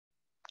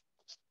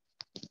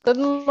Good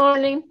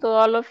morning to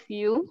all of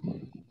you.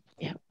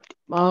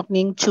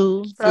 Morning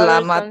to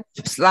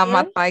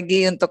Selamat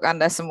pagi untuk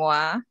Anda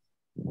semua.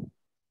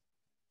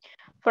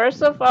 First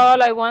of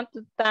all, I want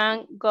to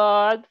thank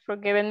God for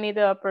giving me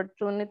the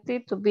opportunity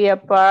to be a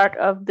part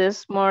of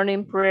this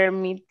morning prayer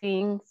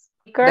meeting.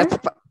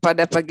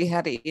 Pada pagi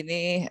hari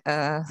ini,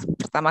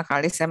 pertama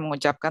kali saya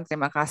mengucapkan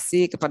terima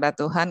kasih kepada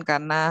Tuhan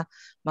karena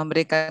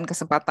memberikan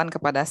kesempatan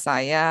kepada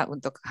saya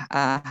untuk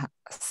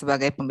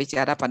sebagai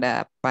pembicara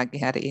pada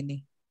pagi hari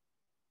ini.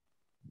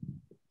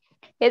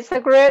 It's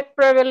a great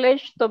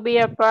privilege to be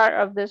a part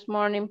of this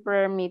morning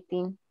prayer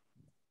meeting.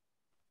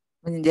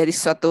 Menjadi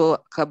suatu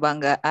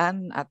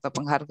kebanggaan atau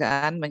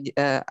penghargaan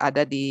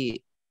ada di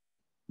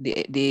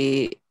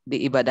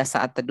ibadah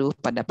saat teduh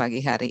pada pagi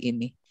hari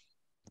ini.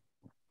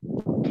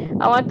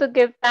 I want to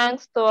give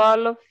thanks to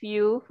all of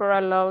you for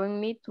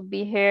allowing me to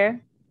be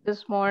here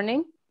this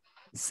morning.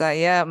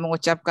 Saya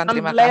mengucapkan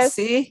terima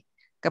kasih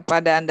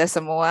kepada Anda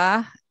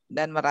semua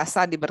dan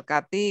merasa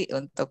diberkati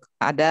untuk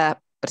ada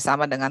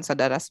bersama dengan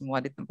saudara semua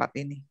di tempat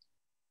ini.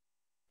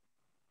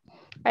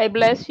 I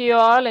bless you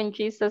all in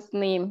Jesus'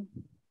 name.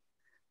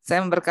 Saya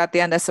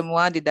memberkati Anda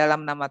semua di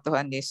dalam nama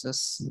Tuhan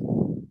Yesus.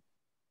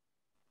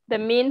 The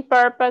main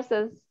purpose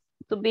is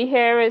to be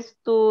here is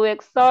to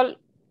exalt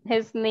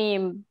His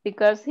name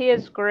because He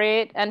is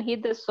great and He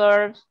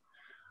deserves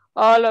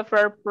all of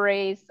our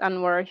praise and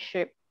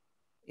worship.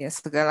 Ya,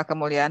 segala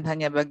kemuliaan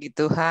hanya bagi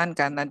Tuhan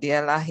karena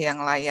Dialah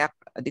yang layak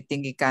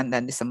ditinggikan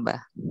dan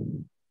disembah.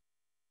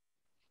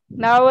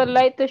 Now I would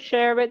like to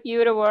share with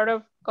you the word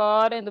of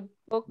God in the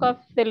book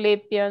of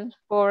Philippians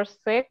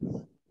 4:6.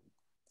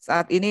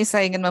 Saat ini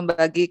saya ingin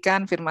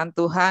membagikan firman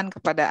Tuhan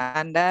kepada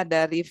Anda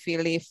dari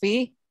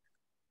Filipi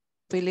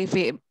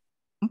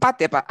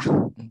 4 ya Pak?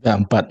 Ya,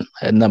 4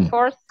 ayat 6.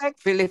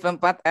 Filipi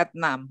 4 ayat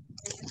 6.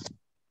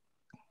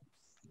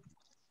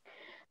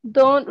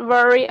 Don't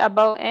worry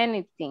about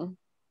anything.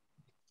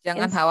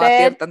 Jangan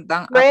khawatir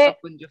tentang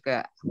apapun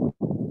juga.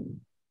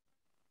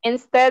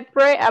 Instead,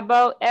 pray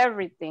about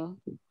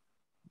everything.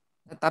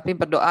 Tetapi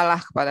berdoalah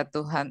kepada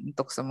Tuhan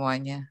untuk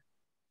semuanya.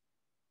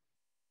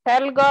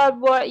 Tell God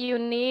what you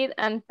need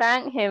and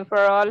thank Him for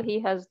all He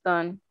has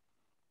done.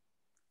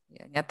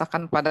 Ya,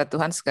 nyatakan pada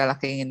Tuhan segala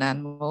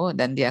keinginanmu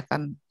dan Dia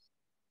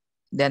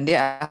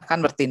akan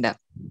bertindak.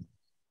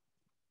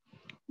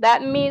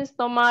 That means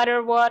no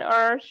matter what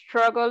our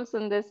struggles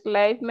in this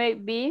life may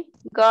be,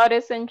 God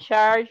is in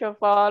charge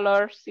of all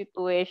our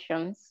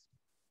situations.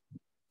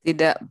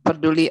 Tidak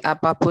peduli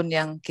apapun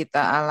yang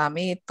kita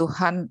alami,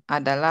 Tuhan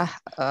adalah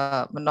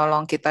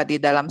menolong kita di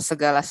dalam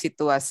segala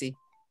situasi.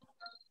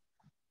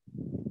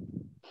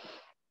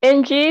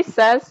 In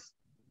Jesus,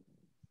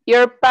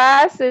 your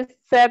past is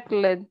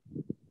settled.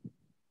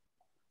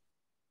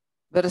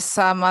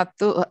 Bersama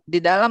di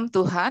dalam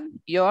Tuhan,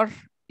 your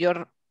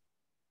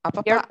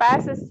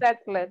past is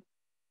settled.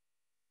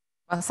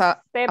 Masa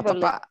stable.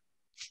 apa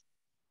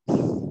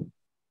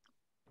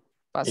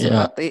Pak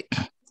Subati?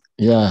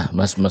 Ya,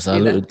 masa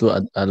lalu itu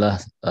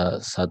adalah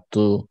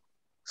satu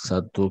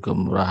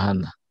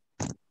kemurahan.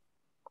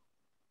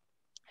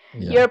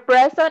 Ya. Your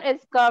present is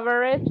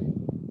covered.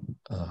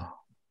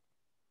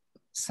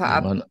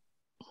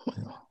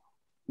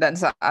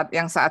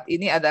 Saat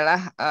ini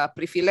adalah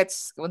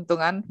privilege,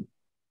 keuntungan.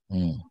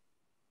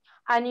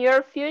 And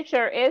your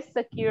future is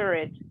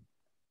secured.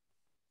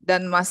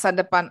 Dan masa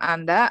depan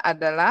Anda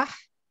adalah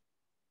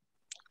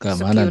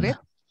keamanan.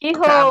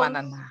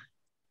 Keamanan.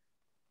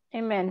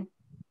 Amen.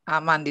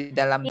 Aman di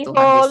dalam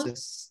Tuhan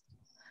Yesus.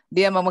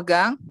 Dia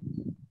memegang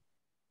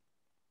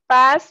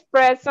past,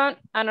 present,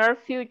 and our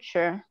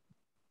future.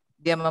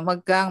 Dia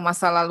memegang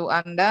masa lalu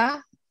Anda,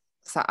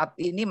 saat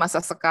ini, masa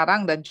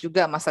sekarang, dan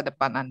juga masa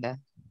depan Anda.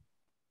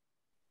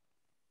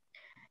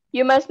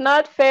 You must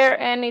not fear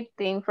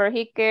anything, for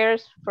He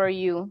cares for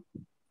you.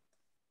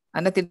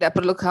 Anda tidak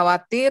perlu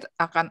khawatir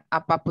akan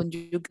apapun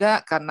juga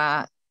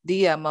karena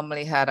Dia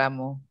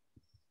memeliharamu.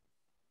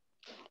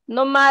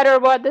 No matter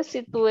what the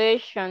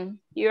situation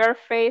you are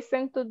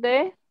facing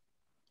today,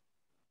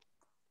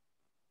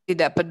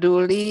 tidak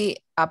peduli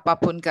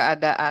apapun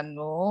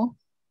keadaanmu,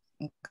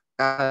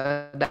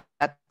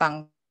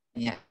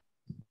 datangnya.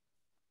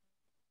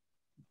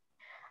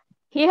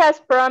 He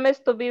has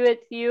promised to be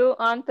with you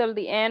until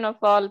the end of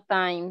all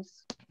times.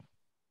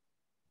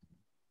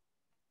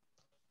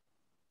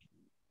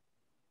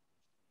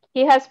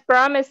 He has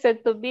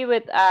promised to be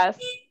with us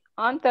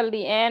until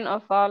the end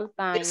of all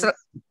times.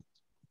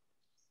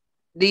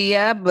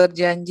 Dia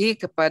berjanji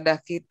kepada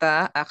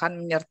kita akan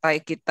menyertai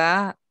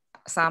kita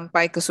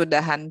sampai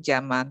kesudahan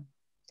zaman.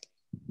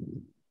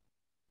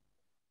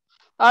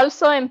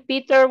 Also in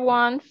Peter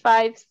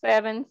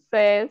 1:5-7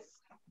 says,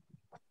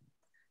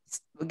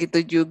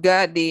 begitu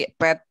juga di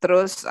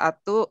Petrus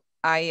 1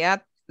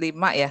 ayat 5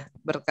 ya,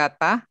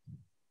 berkata,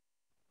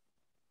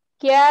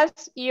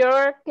 cast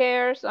your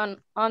cares on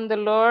the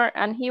Lord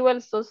and He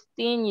will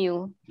sustain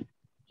you.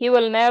 He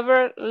will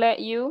never let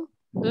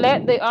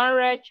the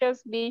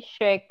unrighteous be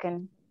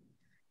shaken.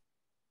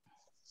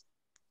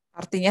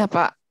 Artinya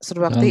Pak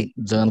Surbakti,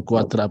 jangan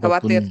khawatir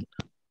apapun.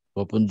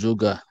 Apapun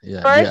juga.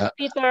 Ya, First dia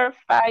Peter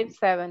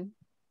 5:7.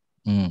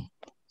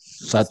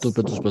 1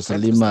 Petrus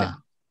pasal Petrus 5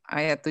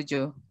 ayat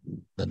 7.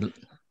 dan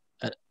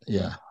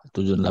ya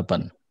 7 dan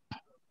 8.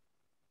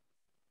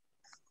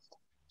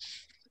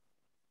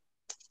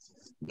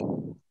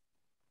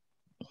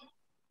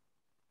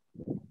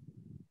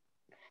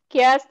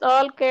 Cast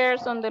all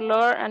cares on the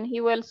Lord, and he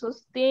will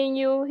sustain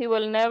you. He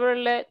will never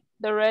let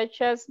the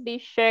righteous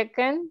be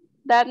shaken.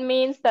 That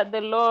means that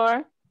the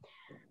Lord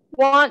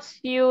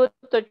wants you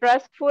to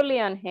trust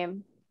fully on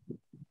him.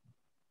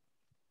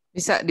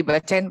 Bisa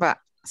dibacain, Pak?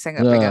 Saya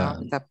nggak pegang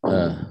Alkitab.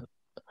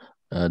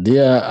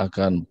 Dia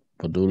akan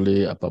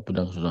peduli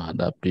apapun yang sudah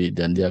hadapi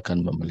dan dia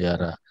akan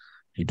memelihara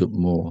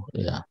hidupmu,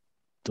 ya.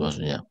 Itu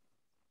maksudnya.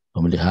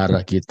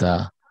 Memelihara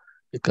kita.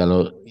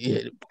 Kalau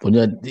ya,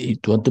 punya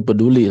Tuhan itu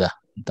peduli lah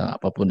tentang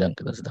apapun yang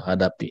kita sedang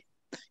hadapi.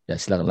 Ya,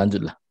 silakan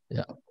lanjutlah.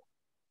 Ya.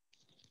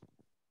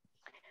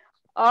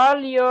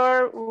 All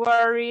your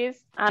worries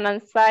and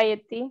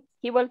anxiety,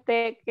 he will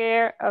take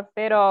care of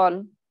it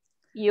all.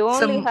 You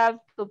only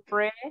have to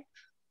pray.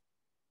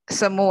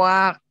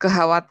 Semua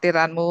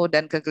kekhawatiranmu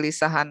dan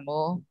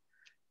kegelisahanmu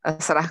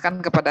serahkan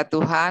kepada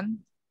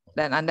Tuhan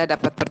dan Anda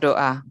dapat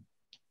berdoa.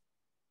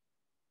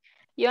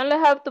 You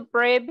only have to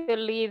pray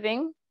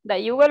believing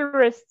that you will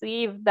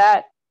receive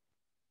that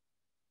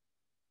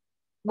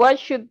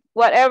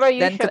whatever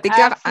you Dan should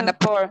ketika ask him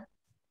for.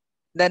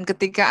 Dan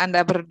ketika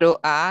Anda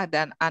berdoa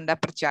dan Anda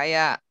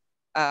percaya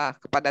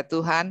kepada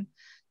Tuhan,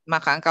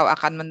 maka engkau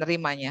akan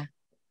menerimanya.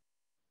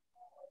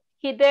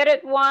 He did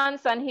it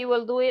once and he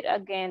will do it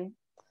again.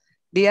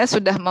 Dia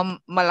sudah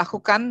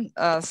melakukan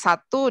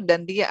satu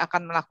dan dia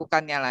akan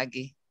melakukannya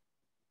lagi.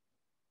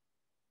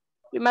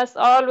 We must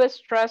always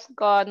trust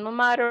God, no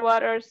matter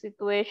what our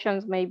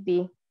situations may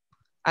be.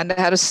 Anda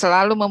harus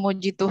selalu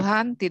memuji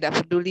Tuhan, tidak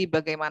peduli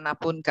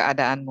bagaimanapun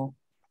keadaanmu.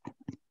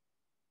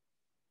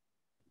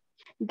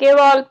 Give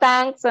all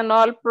thanks and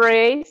all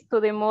praise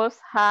to the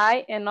Most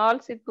High in all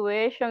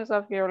situations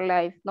of your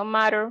life, no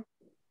matter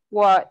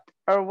what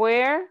or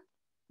where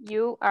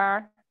you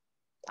are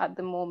at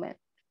the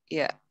moment.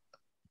 Ya,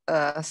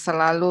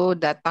 selalu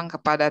datang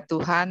kepada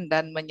Tuhan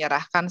dan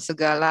menyerahkan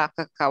segala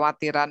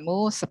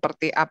kekhawatiranmu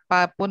seperti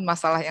apapun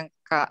masalah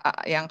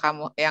yang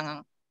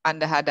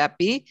Anda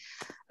hadapi,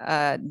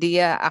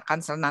 dia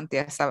akan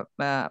senantiasa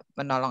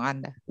menolong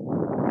Anda.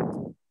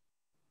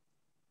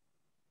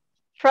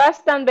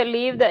 Trust and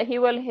believe that he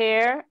will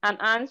hear and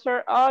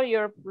answer all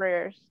your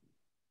prayers.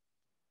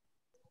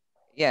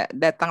 Ya,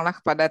 datanglah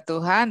kepada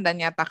Tuhan dan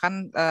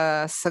nyatakan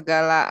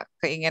segala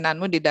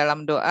keinginanmu di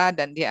dalam doa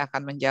dan dia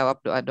akan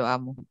menjawab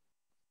doa-doamu.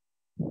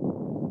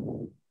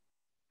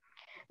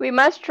 We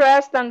must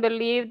trust and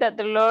believe that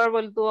the Lord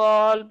will do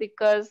all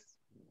because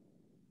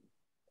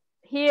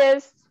he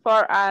is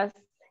for us.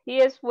 He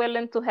is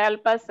willing to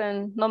help us,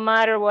 and no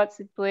matter what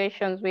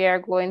situations we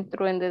are going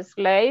through in this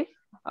life,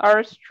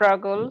 our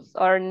struggles,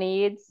 our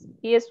needs,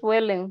 he is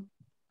willing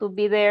to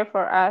be there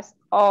for us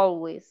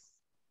always.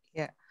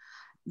 Ya.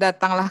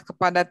 Datanglah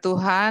kepada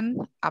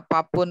Tuhan,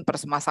 apapun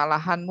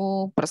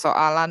permasalahanmu,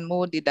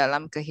 persoalanmu di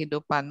dalam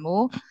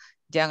kehidupanmu,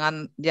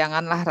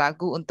 janganlah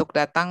ragu untuk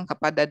datang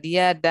kepada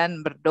Dia dan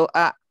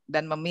berdoa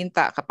dan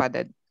meminta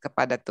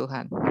kepada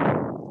Tuhan.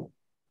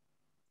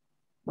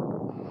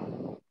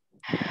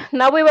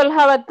 Now we will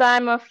have a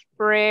time of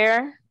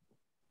prayer.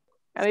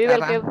 And we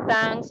will give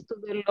thanks to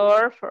the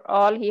Lord for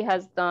all he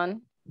has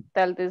done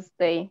till this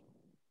day.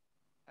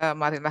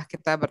 Marilah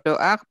kita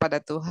berdoa kepada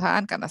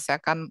Tuhan karena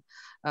saya akan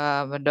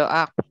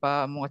berdoa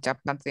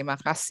mengucapkan terima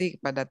kasih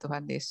kepada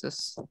Tuhan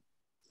Yesus.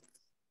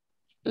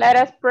 Let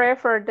us pray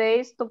for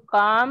days to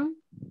come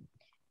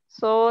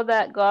so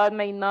that God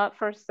may not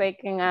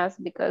forsaking us,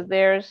 because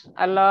there's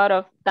a lot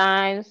of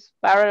times,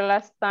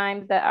 perilous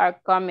times that are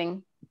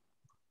coming.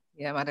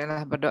 Ya,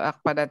 marilah berdoa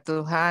kepada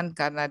Tuhan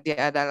karena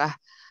Dia adalah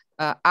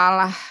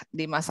Allah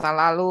di masa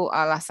lalu,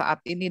 Allah saat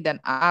ini, dan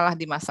Allah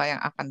di masa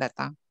yang akan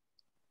datang.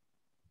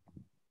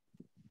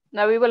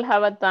 Now we will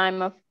have a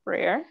time of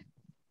prayer.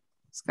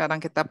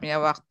 Sekarang kita punya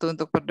waktu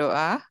untuk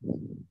berdoa.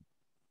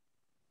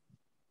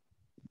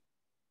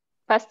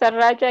 Pastor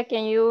Raja,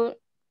 can you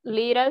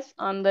lead us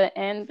on the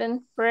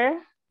ending prayer?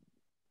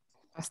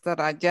 Pastor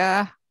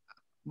Raja,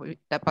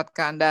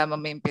 dapatkah Anda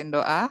memimpin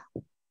doa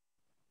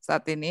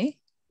saat ini?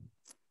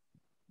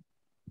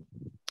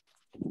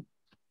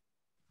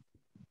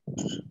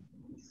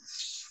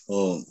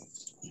 Oh,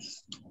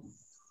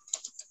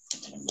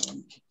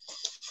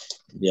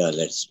 yeah,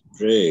 let's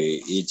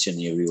pray. Each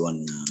and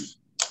everyone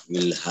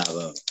will have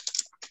a,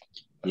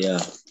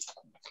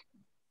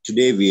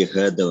 today we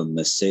heard the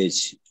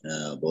message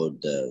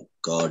about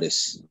God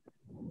is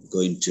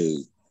going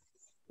to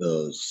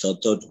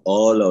sort out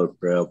all our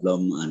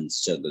problem and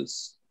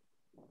struggles.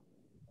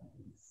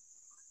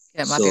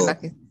 Ya,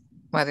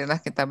 marilah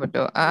kita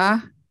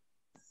berdoa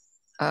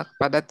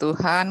kepada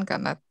Tuhan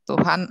karena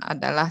Tuhan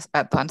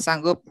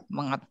sanggup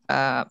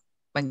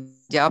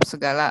menjawab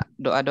segala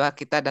doa-doa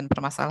kita dan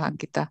permasalahan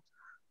kita.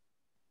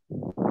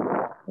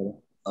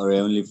 Our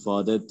Heavenly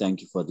Father,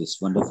 thank you for this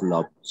wonderful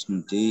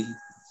opportunity.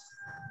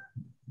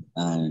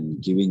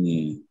 and giving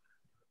a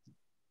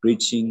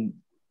preaching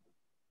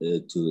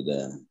to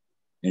the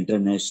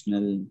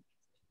international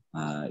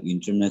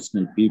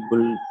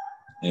people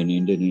in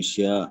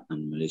Indonesia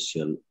and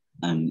Malaysia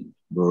and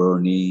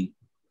Brunei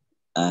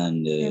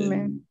and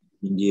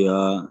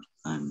India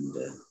and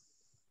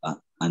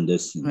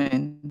this.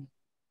 Amen.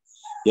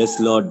 Yes,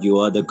 Lord, you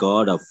are the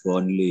God of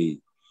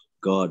only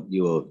God,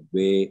 your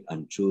way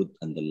and truth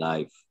and the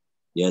life.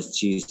 Yes,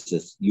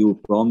 Jesus, you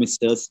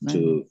promised us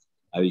to,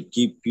 I will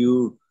keep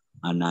you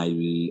and I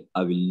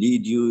will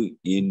lead you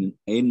in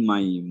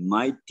my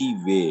mighty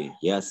way.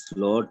 Yes,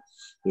 Lord,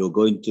 you're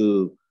going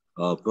to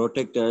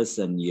protect us.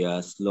 And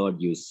yes, Lord,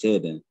 you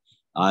said,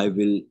 I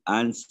will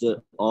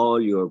answer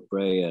all your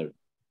prayer.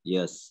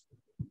 Yes.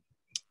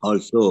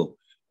 Also,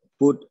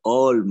 put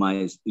all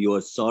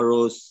your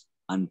sorrows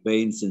and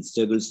pains and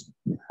struggles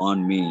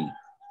on me.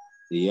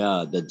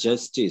 Yeah, the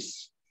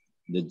justice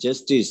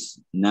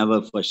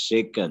never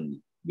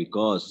forsaken,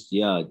 because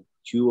yeah,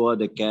 you are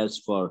the cares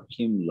for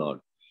him, Lord,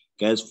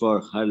 cares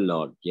for her,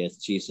 Lord. Yes,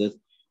 Jesus,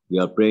 we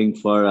are praying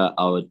for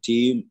our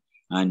team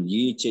and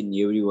each and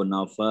every one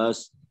of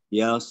us.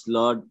 Yes,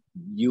 Lord,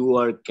 you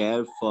are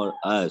care for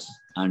us,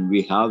 and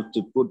we have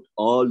to put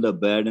all the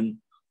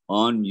burden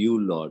on you,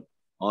 Lord.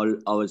 All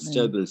our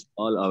struggles,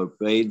 all our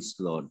pains,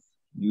 Lord,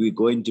 we're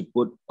going to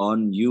put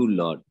on you,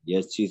 Lord.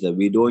 Yes, Jesus,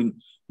 we don't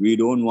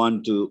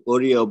want to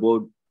worry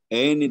about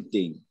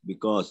anything,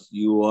 because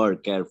you are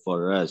care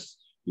for us.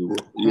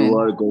 You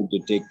are going to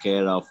take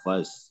care of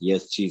us.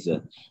 Yes,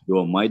 Jesus. You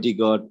are mighty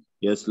God.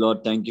 Yes,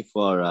 Lord. Thank you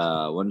for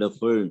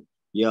wonderful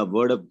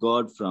word of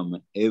God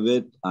from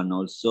Evid. And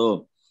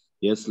also,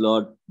 yes,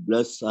 Lord,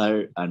 bless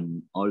her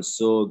and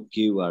also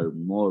give her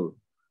more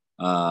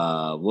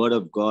word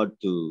of God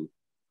to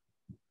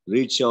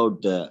reach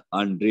out the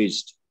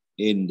unreached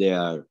in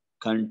their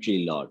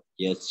country, Lord.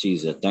 Yes,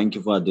 Jesus. Thank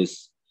you for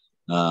this.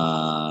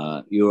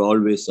 You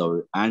always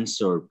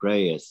answer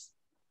prayers.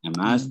 I'm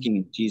asking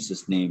in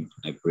Jesus' name,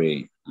 I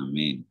pray.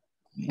 Amen.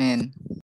 Amen.